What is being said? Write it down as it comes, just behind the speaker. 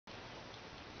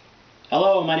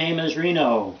Hello, my name is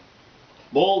Reno.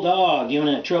 Bulldog,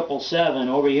 Unit 777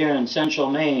 over here in Central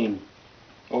Maine,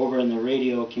 over in the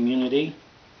radio community.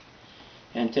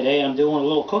 And today I'm doing a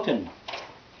little cooking.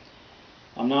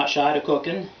 I'm not shy to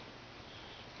cooking,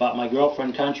 but my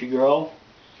girlfriend, Country Girl,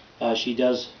 she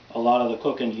does a lot of the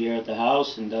cooking here at the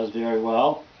house and does very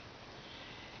well.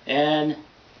 And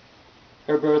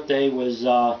her birthday was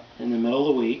in the middle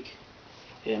of the week,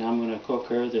 and I'm going to cook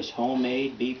her this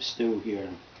homemade beef stew here.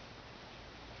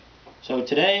 So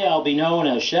today I'll be known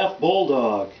as Chef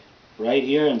Bulldog, right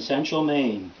here in Central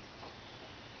Maine.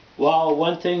 Well,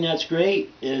 one thing that's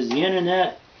great is the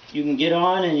internet. You can get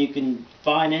on and you can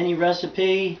find any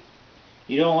recipe.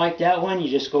 You don't like that one, you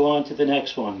just go on to the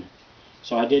next one.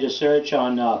 So I did a search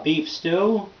on beef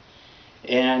stew,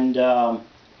 and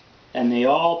they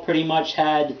all pretty much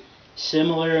had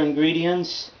similar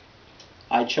ingredients.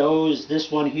 I chose this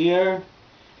one here.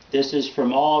 This is from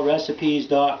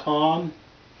allrecipes.com.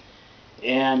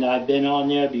 And I've been on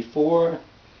there before.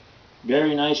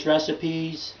 Very nice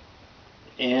recipes.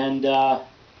 And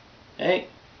hey,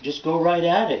 just go right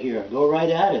at it here. Go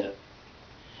right at it.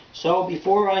 So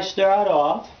before I start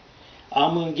off,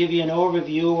 I'm going to give you an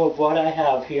overview of what I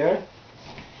have here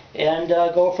and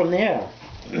go from there.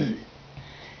 And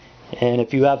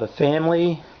if you have a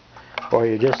family or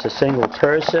you're just a single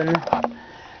person,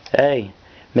 hey,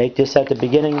 make this at the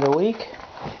beginning of the week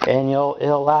and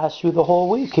it'll last you the whole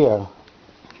week here.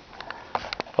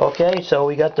 Okay, so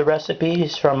we got the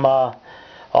recipes from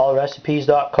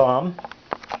allrecipes.com.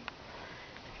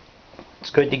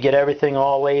 It's good to get everything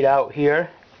all laid out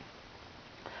here.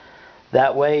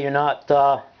 That way you're not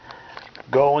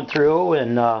going through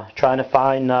and trying to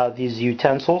find these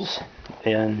utensils.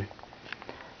 And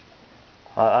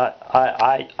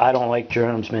I don't like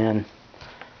germs, man.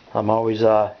 I'm always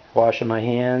washing my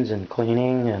hands and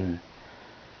cleaning, and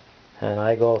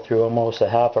I go through almost a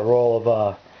half a roll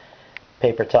of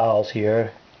paper towels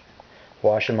here,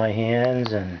 washing my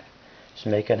hands and just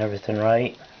making everything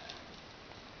right.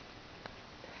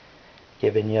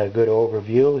 Giving you a good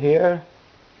overview here.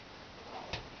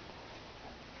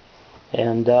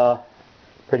 And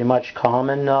pretty much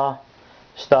common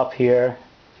stuff here.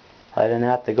 I didn't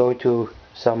have to go to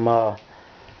some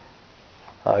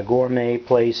gourmet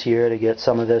place here to get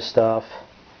some of this stuff.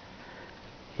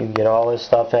 You can get all this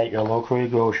stuff at your local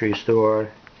grocery store.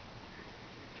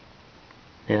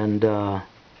 And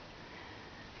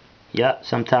yeah,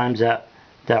 sometimes that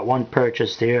one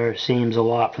purchase there seems a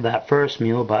lot for that first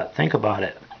meal, but think about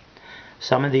it.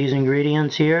 Some of these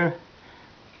ingredients here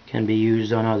can be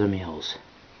used on other meals.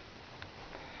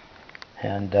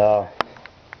 And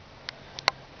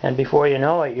before you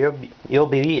know it, you'll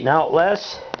be eating out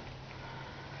less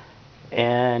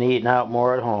and eating out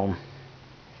more at home.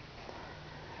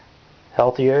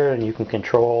 Healthier, and you can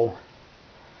control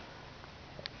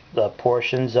the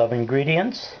portions of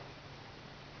ingredients.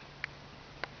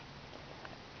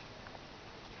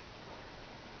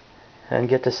 And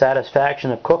get the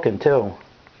satisfaction of cooking too.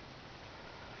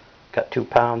 Got 2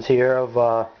 pounds here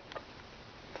of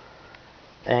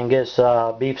Angus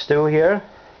beef stew here.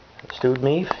 Stewed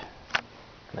beef.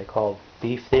 They call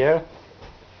beef there.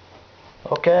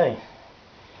 Okay.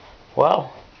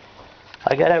 Well,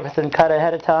 I got everything cut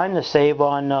ahead of time to save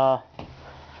on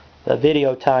the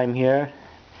video time here.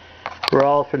 We're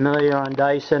all familiar on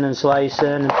dicing and slicing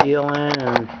and peeling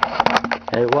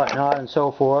and whatnot and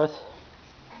so forth.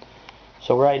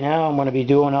 So right now I'm going to be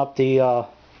doing up the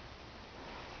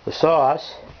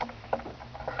sauce,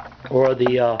 or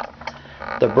the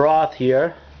broth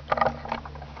here.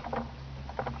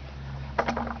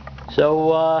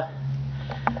 So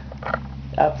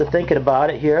after thinking about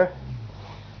it here,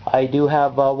 I do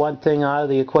have one thing out of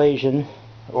the equation,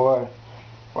 or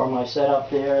my setup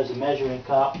there is a measuring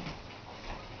cup,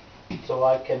 so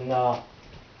I can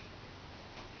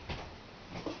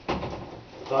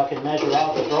measure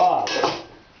out the broth.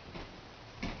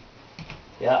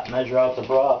 Yeah, measure out the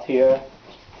broth here.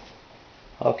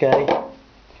 Okay.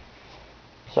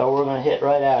 So we're going to hit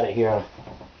right at it here.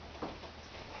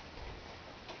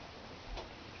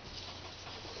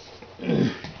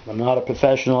 I'm not a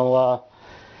professional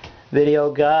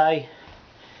video guy.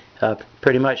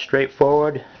 Pretty much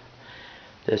straightforward.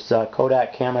 This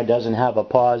Kodak camera doesn't have a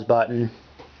pause button,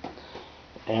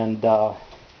 and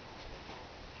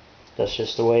that's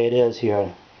just the way it is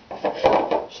here.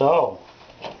 So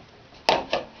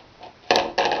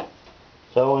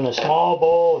in a small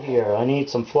bowl here, I need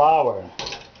some flour.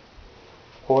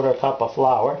 1/4 cup of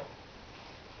flour.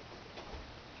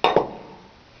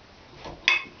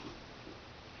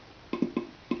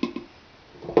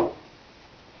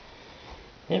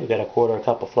 And we've got a 1/4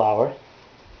 cup of flour.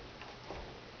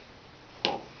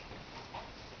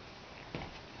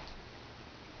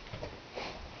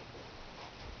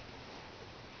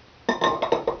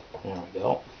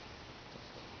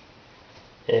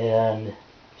 And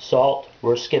salt,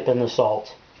 we're skipping the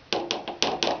salt.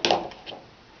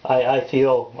 I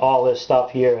feel all this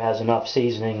stuff here has enough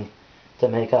seasoning to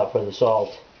make up for the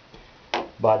salt.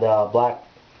 But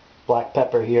black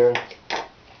pepper here,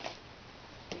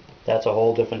 that's a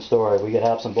whole different story. We could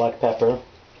have some black pepper.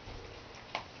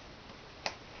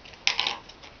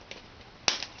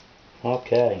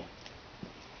 Okay.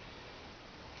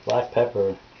 Black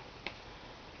pepper.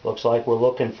 Looks like we're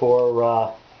looking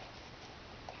for,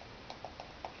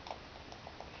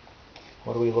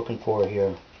 what are we looking for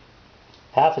here?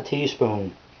 Half a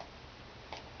teaspoon.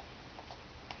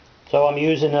 So I'm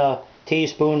using a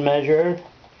teaspoon measure,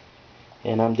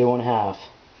 and I'm doing half.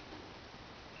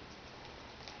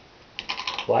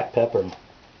 Black pepper.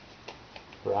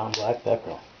 Brown black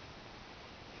pepper.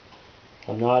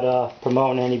 I'm not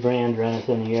promoting any brand or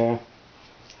anything here.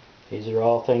 These are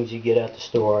all things you get at the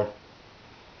store.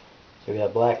 So we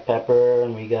got black pepper,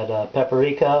 and we got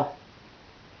paprika.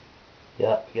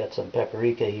 Yep, we got some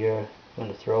paprika here I'm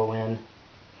going to throw in.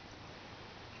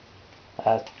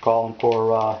 I call them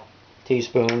for a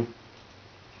teaspoon.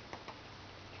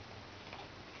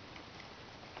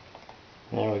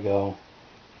 There we go.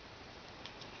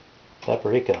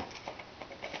 Paprika.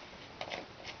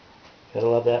 Gotta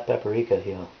love that paprika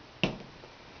here.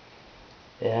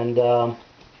 And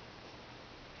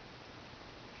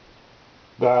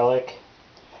garlic.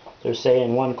 They're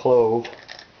saying 1 clove.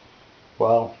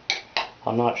 Well,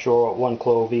 I'm not sure what 1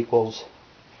 clove equals,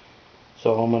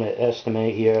 so I'm going to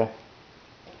estimate here.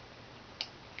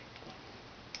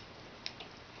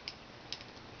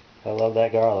 I love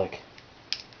that garlic.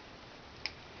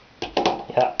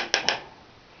 Yeah.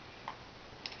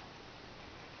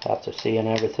 After seeing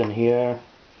everything here,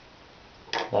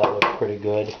 that looks pretty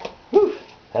good. Whew.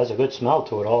 Has a good smell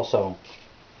to it also.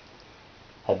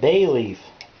 A bay leaf.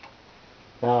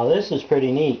 Now this is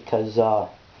pretty neat because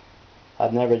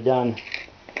I've never done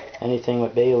anything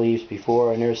with bay leaves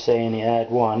before, and they're saying you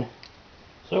add 1.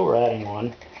 So we're adding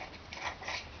 1.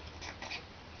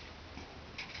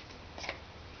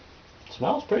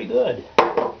 Smells pretty good.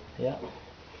 Yeah.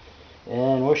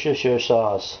 And Worcestershire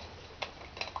sauce.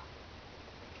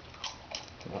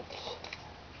 Oops.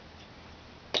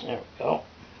 There we go.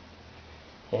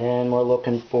 And we're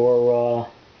looking for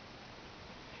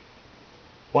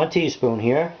 1 teaspoon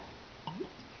here.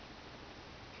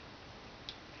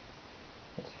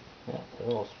 Yeah, the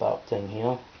little spout thing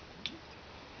here.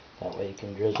 That way you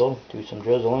can drizzle, do some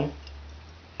drizzling.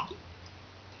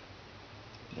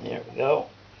 There we go.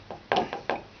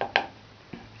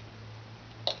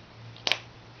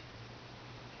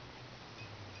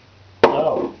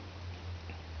 So,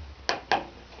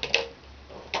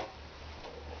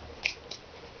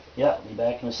 yeah, I'll be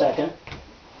back in a second.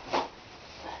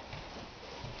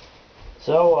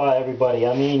 So everybody,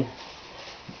 I mean,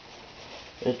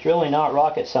 it's really not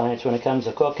rocket science when it comes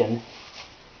to cooking.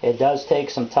 It does take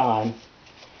some time.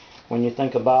 When you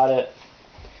think about it,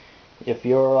 if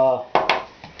you're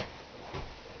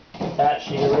attached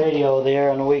to your radio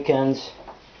there on the weekends,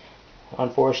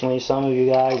 unfortunately some of you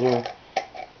guys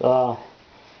are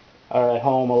at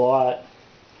home a lot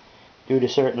due to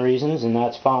certain reasons, and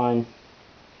that's fine.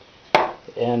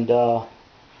 And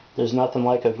there's nothing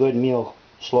like a good meal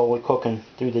slowly cooking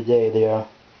through the day there.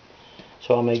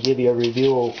 So I'm going to give you a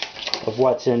review of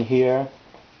what's in here,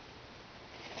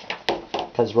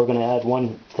 because we're going to add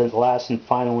the last and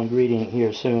final ingredient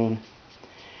here soon.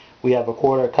 We have a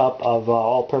 1/4 cup of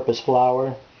all-purpose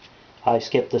flour. I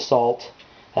skipped the salt.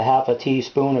 A half a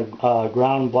teaspoon of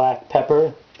ground black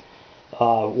pepper.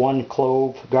 1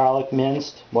 clove garlic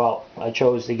minced. Well, I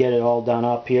chose to get it all done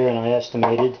up here, and I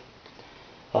estimated.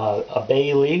 A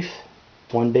bay leaf.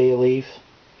 1 bay leaf.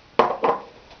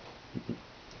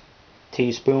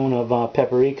 Teaspoon of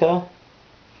paprika.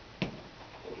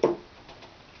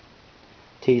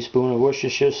 Teaspoon of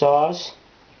Worcestershire sauce.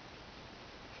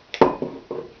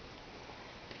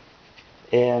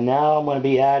 And now I'm going to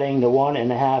be adding the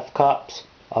 1½ cups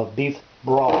of beef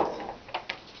broth.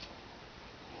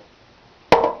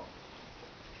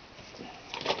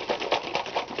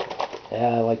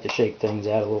 Yeah, I like to shake things,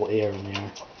 add a little air in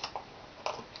there.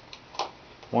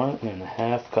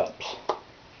 1½ cups.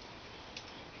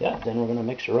 Yeah, then we're going to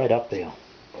mix it right up there.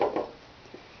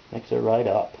 Mix it right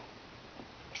up.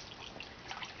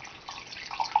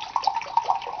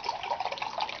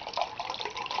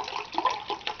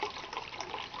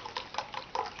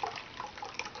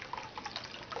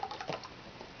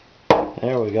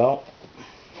 There we go.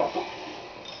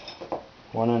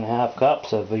 1½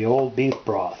 cups of the old beef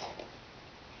broth.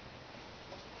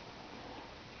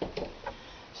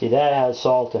 See, that has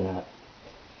salt in it.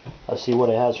 Let's see what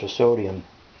it has for sodium.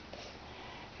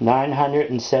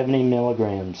 970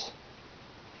 milligrams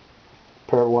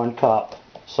per 1 cup.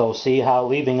 So see how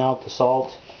leaving out the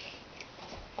salt,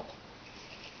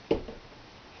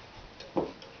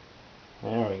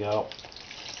 there we go.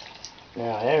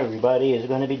 Now everybody is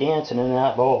going to be dancing in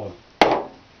that bowl.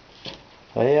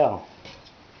 Well,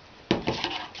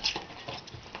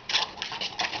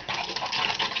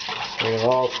 we'll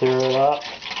all stir it up.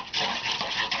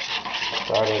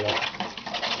 Started to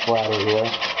splatter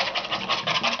here.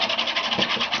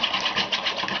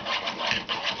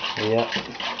 Yep.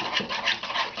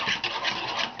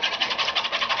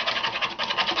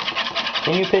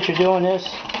 Can you picture doing this?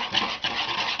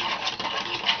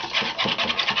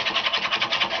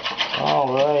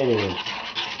 Alrighty.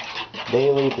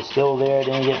 Bay leaf is still there,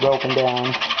 didn't get broken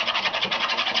down.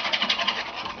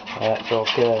 That's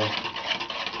okay.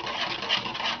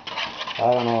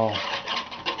 I don't know.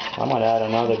 I'm going to add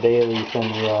another bay leaf in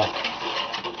the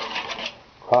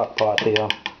crock pot here.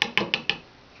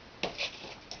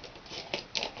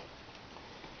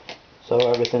 So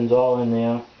everything's all in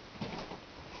there.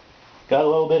 Got a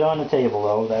little bit on the table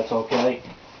though, that's okay.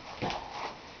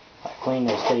 I cleaned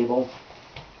this table.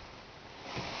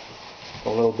 A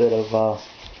little bit of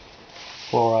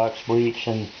Clorox bleach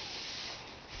and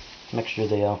mixture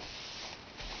there.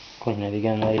 Clean it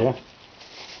again later.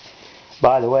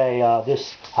 By the way,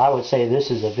 I would say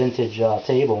this is a vintage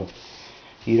table.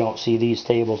 You don't see these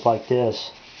tables like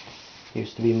this.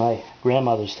 Used to be my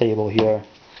grandmother's table here.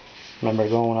 Remember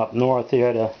going up north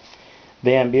here to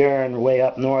Van Buren, way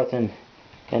up north in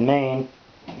Maine,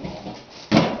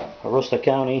 Aroostook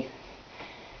County,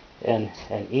 and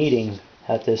eating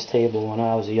at this table when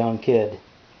I was a young kid.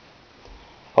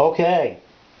 Okay,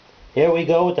 here we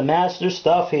go with the master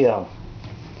stuff here.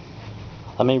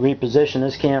 Let me reposition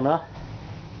this camera.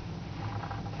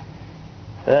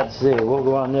 Let's see, we'll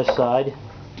go on this side.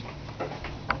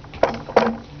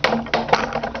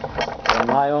 And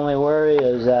my only worry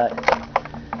is that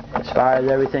as far as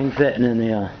everything fitting in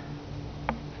there.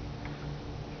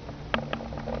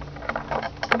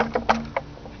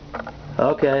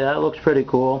 Okay, that looks pretty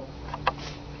cool.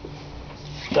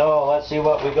 So let's see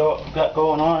what we got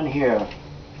going on here.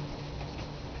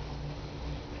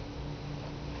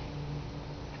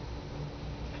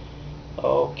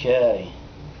 Okay.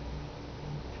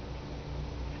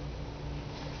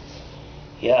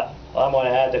 Yeah, I'm going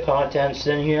to add the contents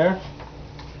in here.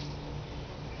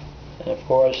 And of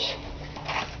course,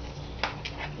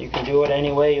 you can do it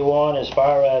any way you want as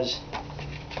far as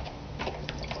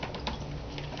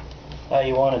how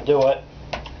you want to do it.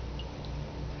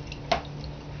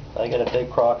 I got a big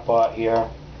crock pot here.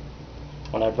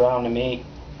 When I brown the meat,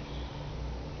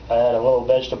 I add a little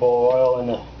vegetable oil in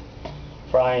the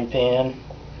frying pan.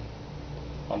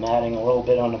 I'm adding a little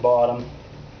bit on the bottom.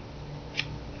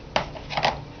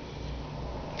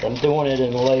 I'm doing it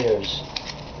in layers.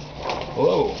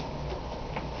 Whoa.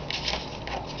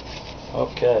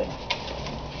 Okay.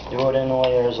 Do it in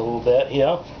layers a little bit,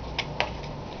 yeah.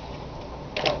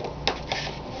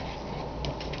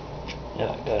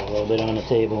 Yeah, got a little bit on the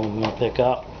table I'm going to pick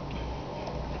up.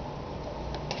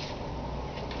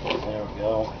 There we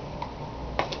go.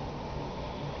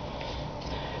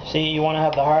 See, you want to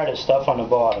have the hardest stuff on the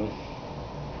bottom.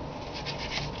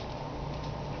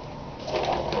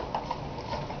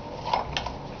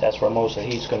 That's where most of the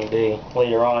heat's going to be.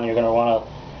 Later on you're going to want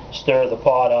to stir the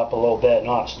pot up a little bit,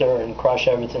 not stir and crush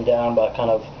everything down, but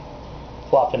kind of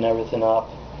fluffing everything up.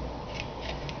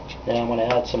 Then I'm going to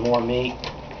add some more meat.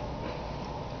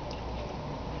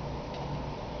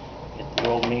 Get the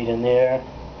old meat in there.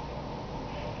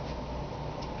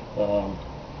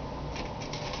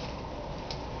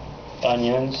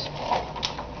 Onions.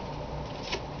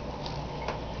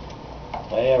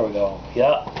 There we go.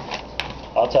 Yeah.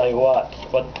 I'll tell you what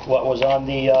was on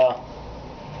the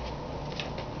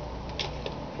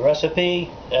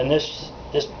recipe, and this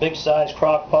big size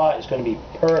crock pot is going to be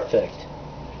perfect.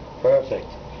 Perfect.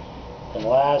 And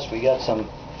last, we got some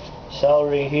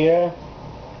celery here.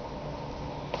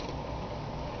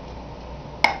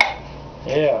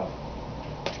 Yeah.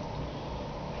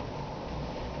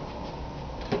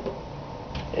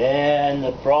 And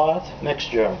the broth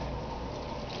mixture.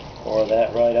 Pour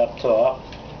that right up top.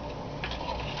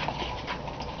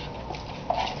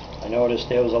 I noticed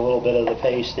there was a little bit of the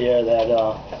paste there, that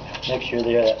mixture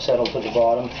there that settled to the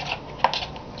bottom.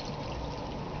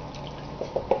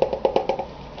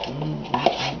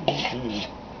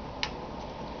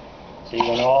 See,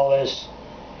 when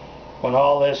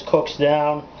all this cooks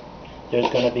down, there's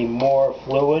going to be more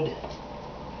fluid,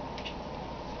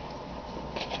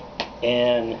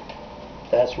 and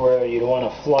that's where you want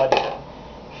to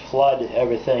flood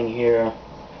everything here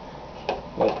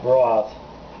with broth.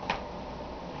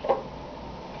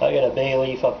 I got a bay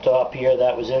leaf up top here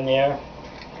that was in there.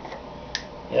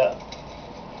 Yeah,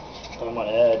 I'm going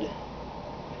to add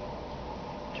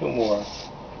 2 more.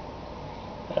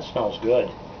 That smells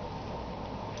good.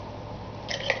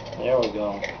 There we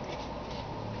go.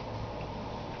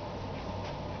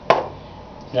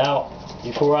 Now,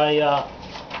 before I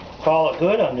call it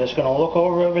good, I'm just going to look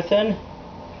over everything.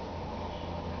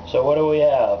 So what do we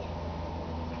have?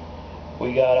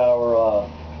 We got our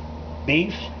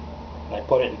beef. I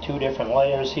put it in 2 different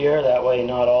layers here. That way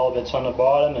not all of it's on the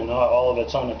bottom and not all of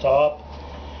it's on the top.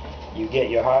 You get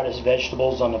your hardest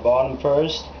vegetables on the bottom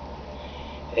first.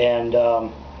 And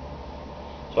so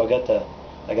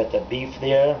I got the beef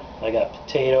there. I got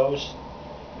potatoes,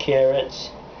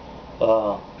 carrots.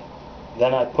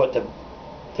 Then I put the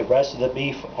rest of the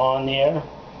beef on there,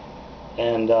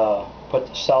 and put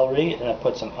the celery, and I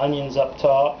put some onions up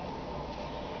top,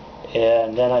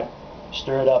 and then I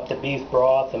stirred up the beef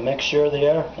broth, the mixture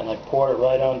there, and I poured it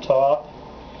right on top,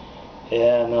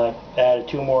 and I added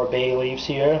 2 more bay leaves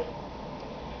here.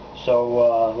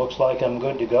 So looks like I'm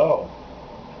good to go.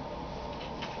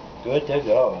 Good to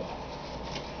go.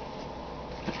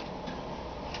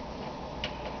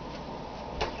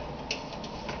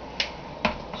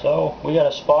 So we got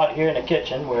a spot here in the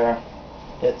kitchen where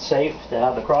it's safe to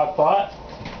have the crock pot.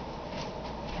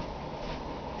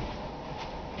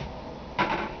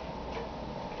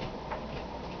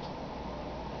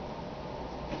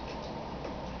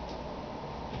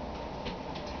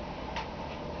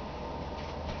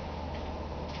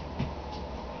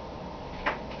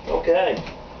 Okay.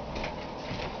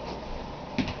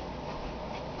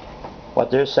 What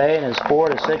they're saying is 4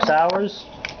 to 6 hours.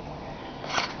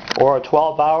 Or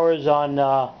 12 hours on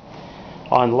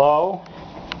low.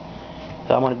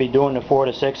 So I'm going to be doing the 4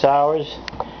 to 6 hours.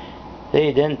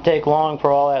 It didn't take long for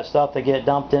all that stuff to get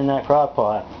dumped in that crock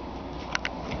pot.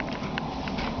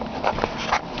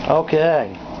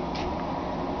 Okay.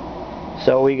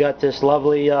 So we got this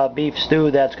lovely beef stew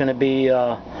that's going to be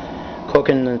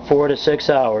cooking in 4 to 6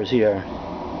 hours here.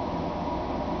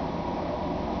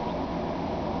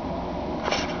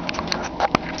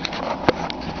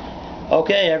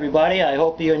 Okay everybody, I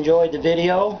hope you enjoyed the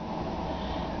video.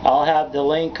 I'll have the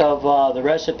link of the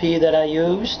recipe that I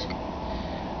used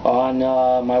on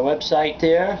my website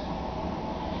there.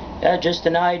 Yeah, just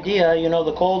an idea, you know,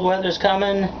 the cold weather's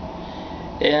coming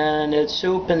and it's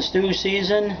soup and stew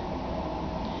season.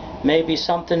 Maybe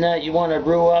something that you want to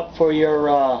brew up for your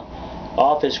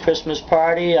office Christmas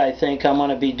party. I think I'm going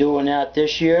to be doing that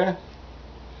this year.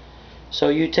 So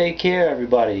you take care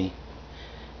everybody.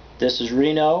 This is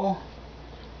Reno.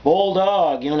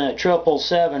 Bulldog, Unit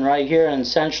 777 right here in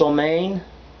Central Maine,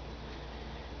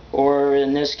 or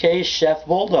in this case, Chef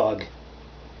Bulldog.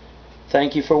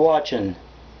 Thank you for watching,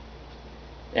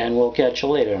 and we'll catch you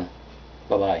later.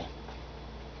 Bye-bye.